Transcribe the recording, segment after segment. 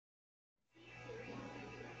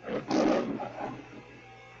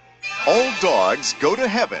All dogs go to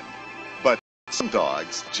heaven, but some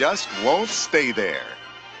dogs just won't stay there.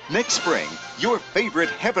 Next spring, your favorite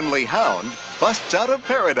heavenly hound busts out of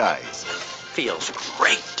paradise Feels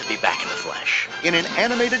great to be back in the flesh. in an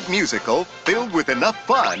animated musical filled with enough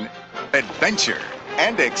fun, adventure,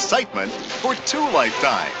 and excitement for 2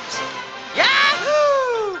 lifetimes.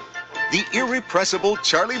 Yahoo! The irrepressible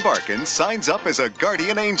Charlie Barkin signs up as a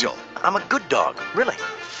guardian angel. I'm a good dog, really.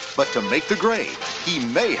 But to make the grade, he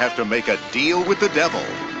may have to make a deal with the devil.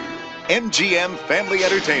 MGM Family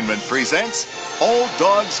Entertainment presents All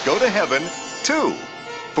Dogs Go to Heaven 2.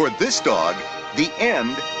 For this dog, the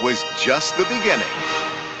end was just the beginning.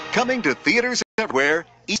 Coming to theaters everywhere,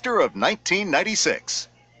 Easter of 1996.